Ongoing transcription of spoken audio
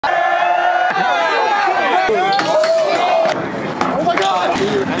Oh my God!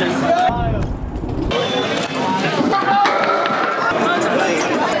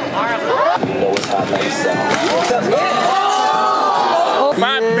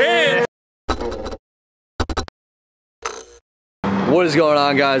 What is going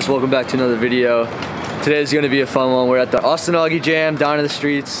on, guys? Welcome back to another video. Today's gonna be a fun one. We're at the Augie Jam down in the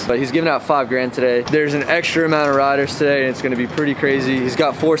streets, but he's giving out $5 grand today. There's an extra amount of riders today, and it's gonna be pretty crazy. He's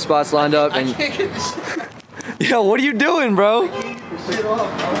got 4 spots lined up, and yo, what are you doing, bro?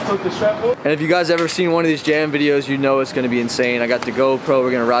 And if you guys ever seen one of these jam videos, you know it's gonna be insane. I got the GoPro.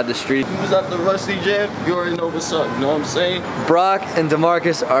 We're gonna ride the street. Who's at the Rusty Jam? You already know what's up. You know what I'm saying? Broc and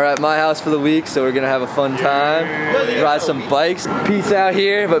Demarcus are at my house for the week, so we're gonna have a fun time. Ride some bikes. Peace out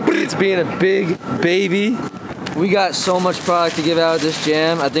here, but it's being a big baby. We got so much product to give out at this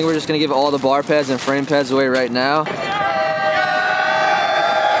jam. I think we're just gonna give all the bar pads and frame pads away right now.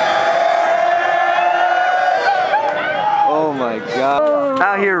 Oh my God.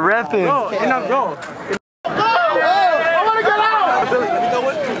 Out here repping. Go, and I'm going. Go! I wanna get out! You know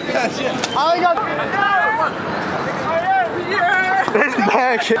what? I only got It's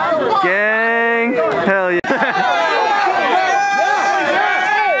back. Gang. Hell yeah.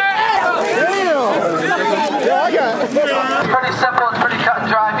 It's pretty simple, it's pretty cut and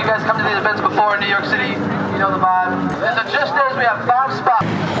dry. If you guys come to these events before in New York City, you know the vibe. As it just is, we have 5 spots.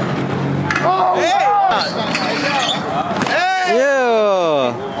 Oh! Hey!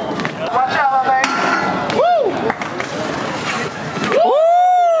 Yeah. Watch out, my man. Woo! Woo!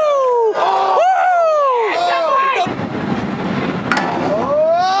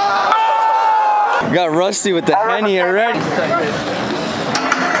 Woo! Got Rusty with the Henny already.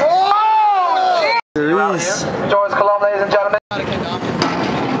 Joris, Coulumb, ladies and gentlemen.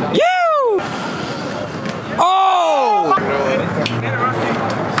 You! Oh!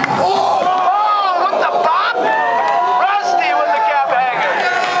 What the bop? Rusty with the cap hanger.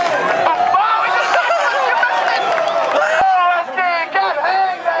 Rusty, cap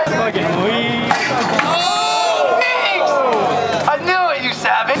hanger. Fucking weed. I knew it, you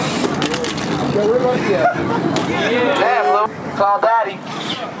savage. Damn, Lou. Call daddy.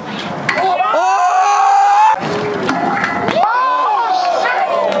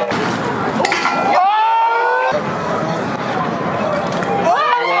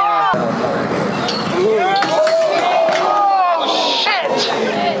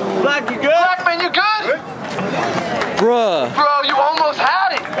 Bruh. Bro, you almost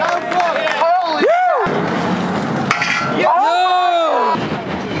had it. Holy No!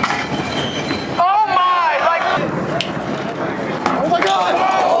 Oh my, like. Oh my God!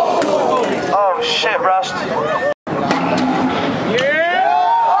 Oh shit, Rust. Yeah!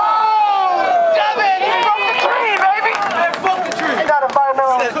 Oh, Devon, you broke the tree, baby. I broke the tree. You got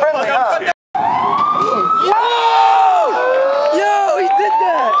environmentally friendly, huh? Yo, he did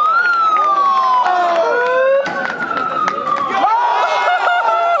that!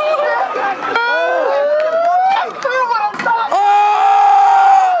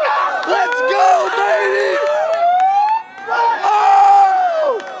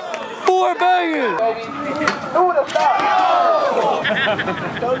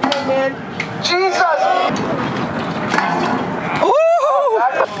 Jesus!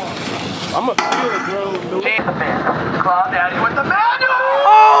 I'm a feel it, bro. Claw daddy with the manual!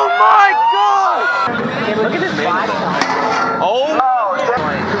 Oh my God! Look at this body. Oh!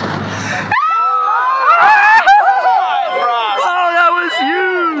 Oh, that was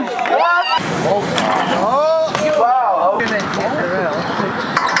huge! What? Wow.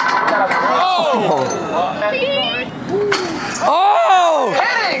 Oh!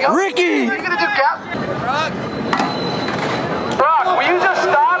 Kidding! Ricky! What are you gonna do, Cap? Broc, will you just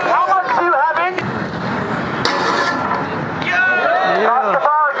stop? How much do you have in? Yeah! Toss the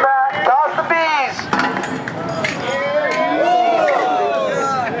balls, Matt. Toss the bees.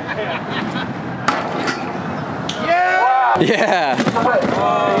 Yeah! Wow. Yeah.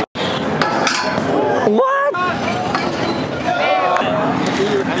 What?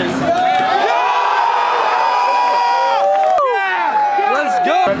 Let's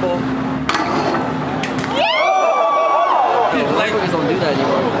go. Blackmans don't do that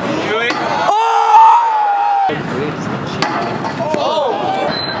anymore.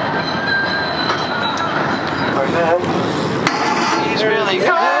 He's really good.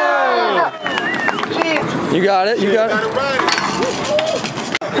 Jeez. You got it. You got it.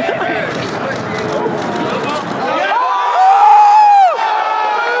 Yeah.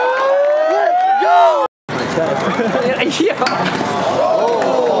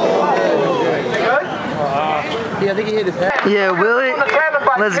 Yeah, I think he hit his head. Yeah, Willie.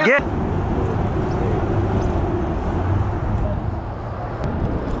 Let's get.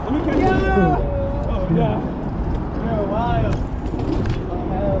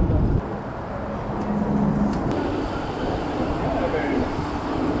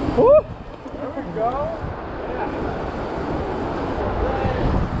 Woo! There we go.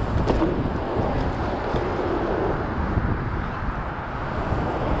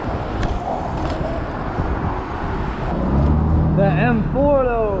 The M4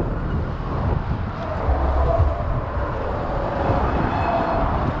 though.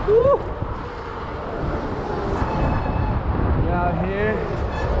 Woo! Get out here.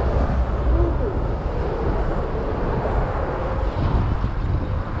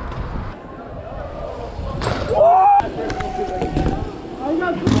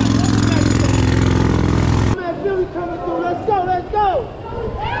 Let's go, let's go!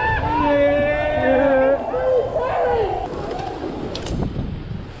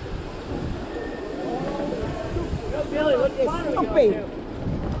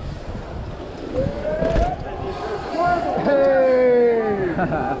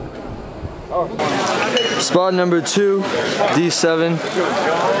 Spot number 2, D7.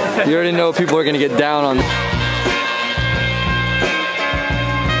 You already know people are gonna get down on.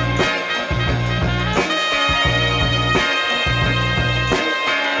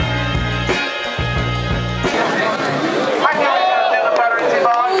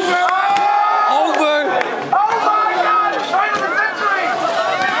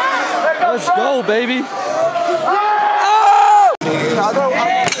 Let's go, baby. Oh!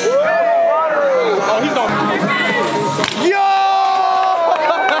 Oh, he's on. Yo!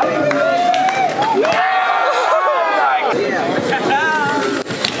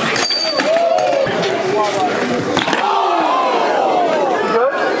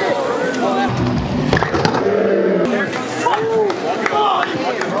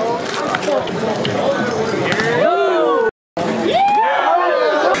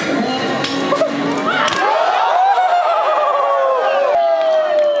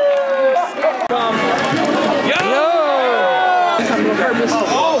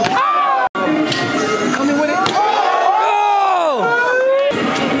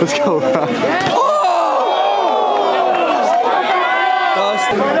 Let's go, bro.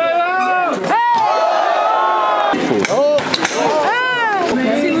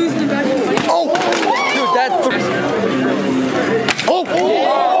 Dude, that.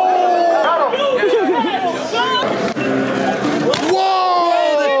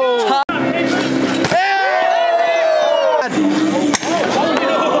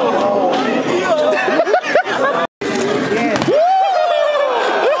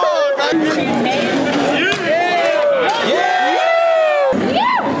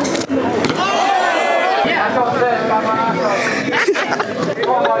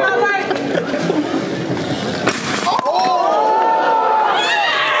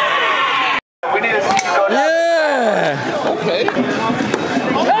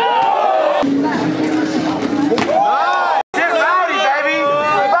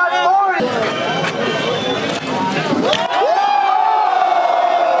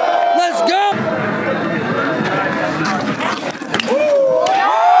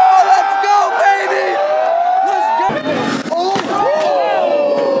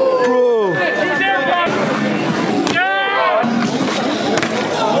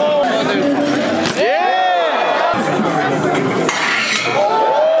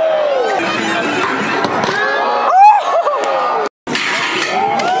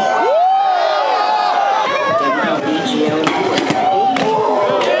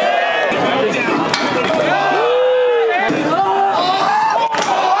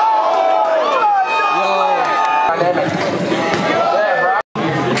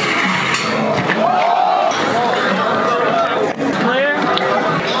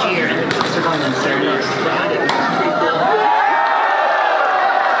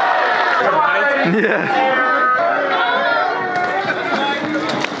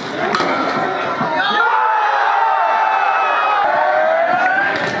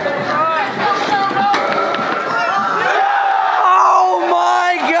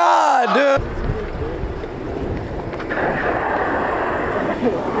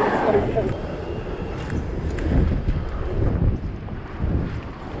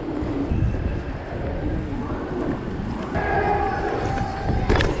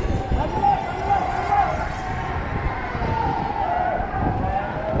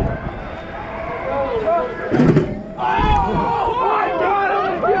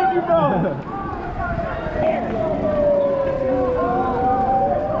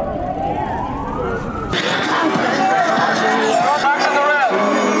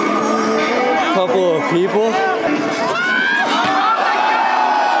 Couple of people.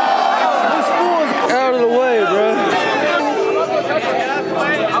 Out of the way, bro.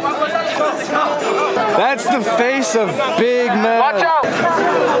 That's the face of Big Man. Watch out!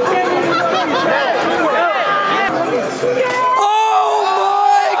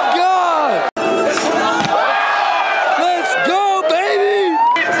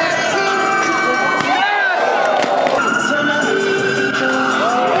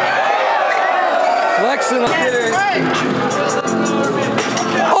 Closson.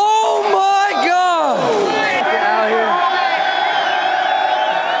 Oh my God! Get out here.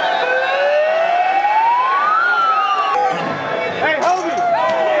 Hey, Augie!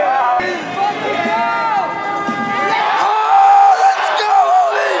 Oh, let's go,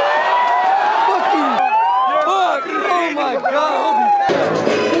 Augie! Fucking fuck! Oh my God, Augie!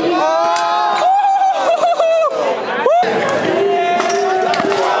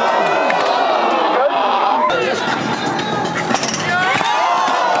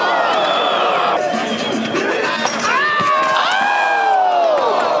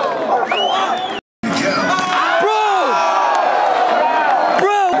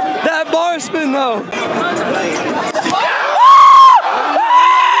 No.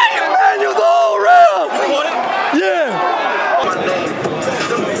 Emmanuel, the whole round. Yeah.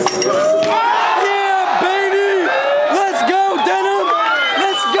 Yeah, baby. Let's go, Denim.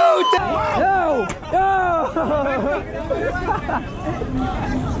 Let's go,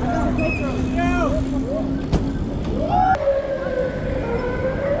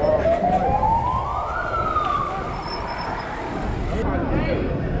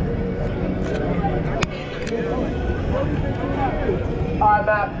 All right,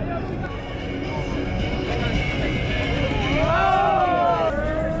 Matt.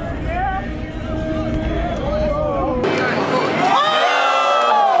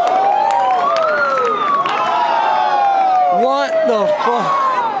 What the fuck?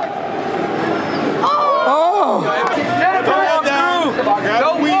 Oh! Don't down.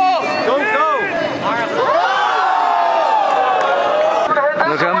 Don't weave. Don't go.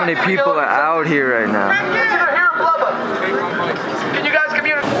 Look how many people are out here right now. Can you guys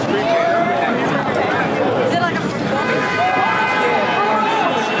communicate? Is it like a...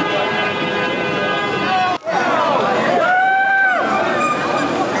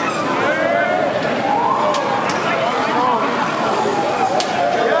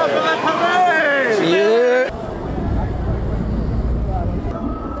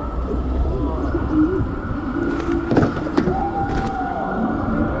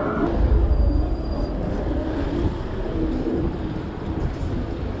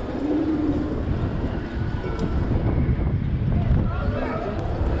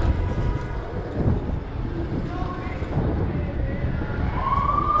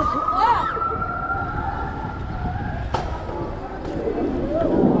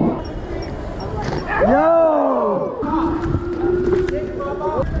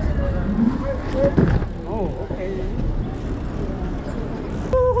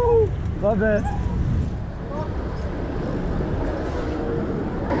 Love it.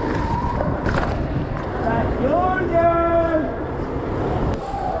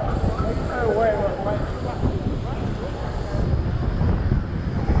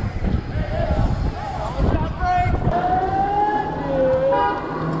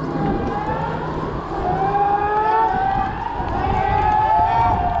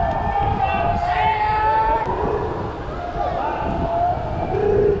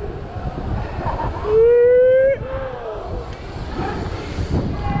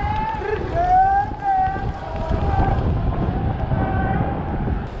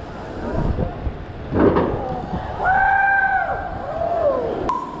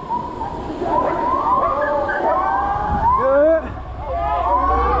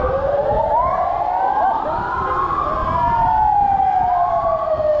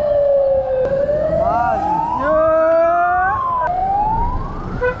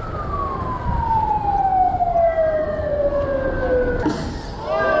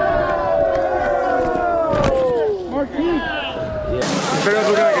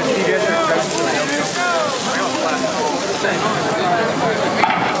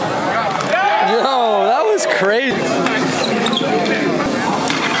 Yo, that was crazy.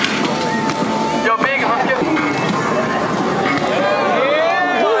 Yo, big, let's get...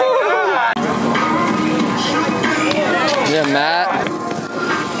 Yeah, Matt.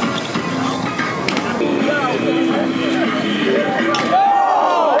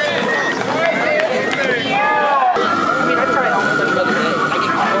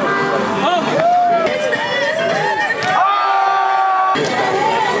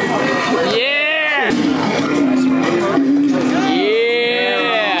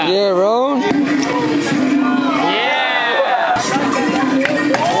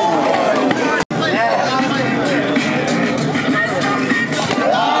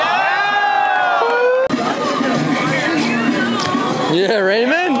 Yeah,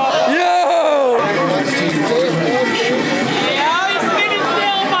 Raymond? Yo!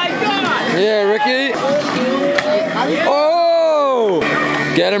 Yeah, Ricky? Oh!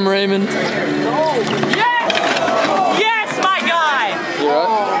 Get him, Raymond. Yeah!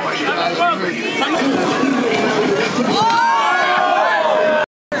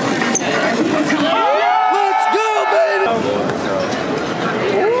 Let's go, baby!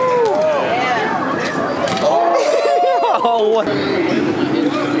 Oh, what?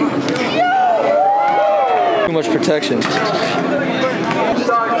 Too much protection.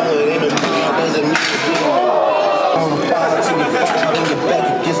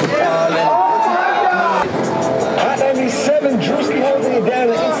 Drewski holding it down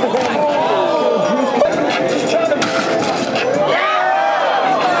on Instagram.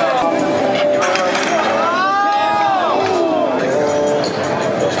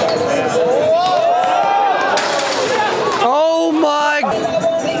 Oh my!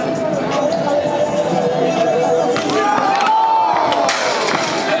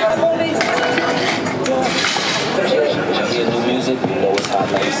 New music, you know it's hot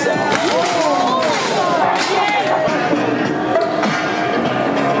like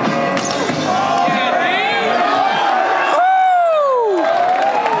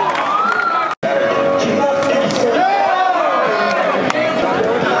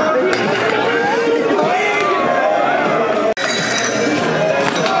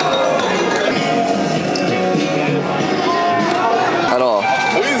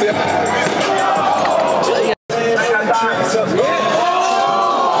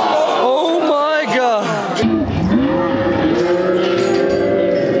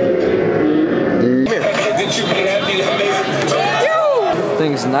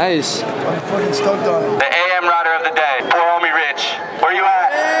Thing's nice. I'm fucking stoked on it. The AM rider of the day, poor homie Rich. Where you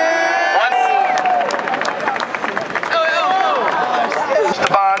at?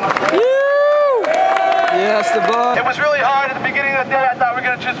 Devon. Yes, the ball. It was really hard at the beginning of the day. I thought we were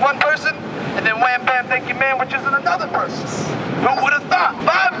gonna choose one person, and then wham bam, thank you man, we're choosing another person. Who would have thought?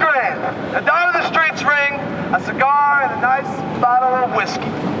 $5 grand. A Down to the Streets ring, a cigar, and a nice bottle of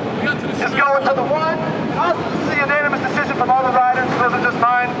whiskey. Just going to the one. Also to see a unanimous decision from all the riders. Those are just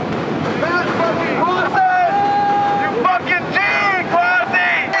mine. Man, fucking Closson! You fucking G,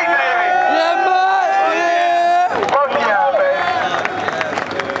 Closson! Yeah, man! Yeah! Fuck yeah,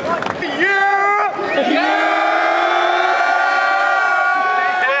 baby.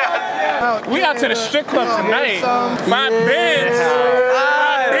 Yeah! We out to the strip club tonight. 5 bids.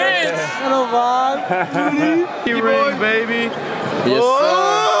 5 bids. Hello, Vaughn. Ring, baby. Yes, sir.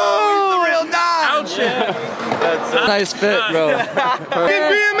 Ouch. Nice fit, bro.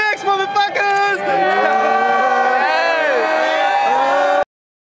 BMX, motherfuckers!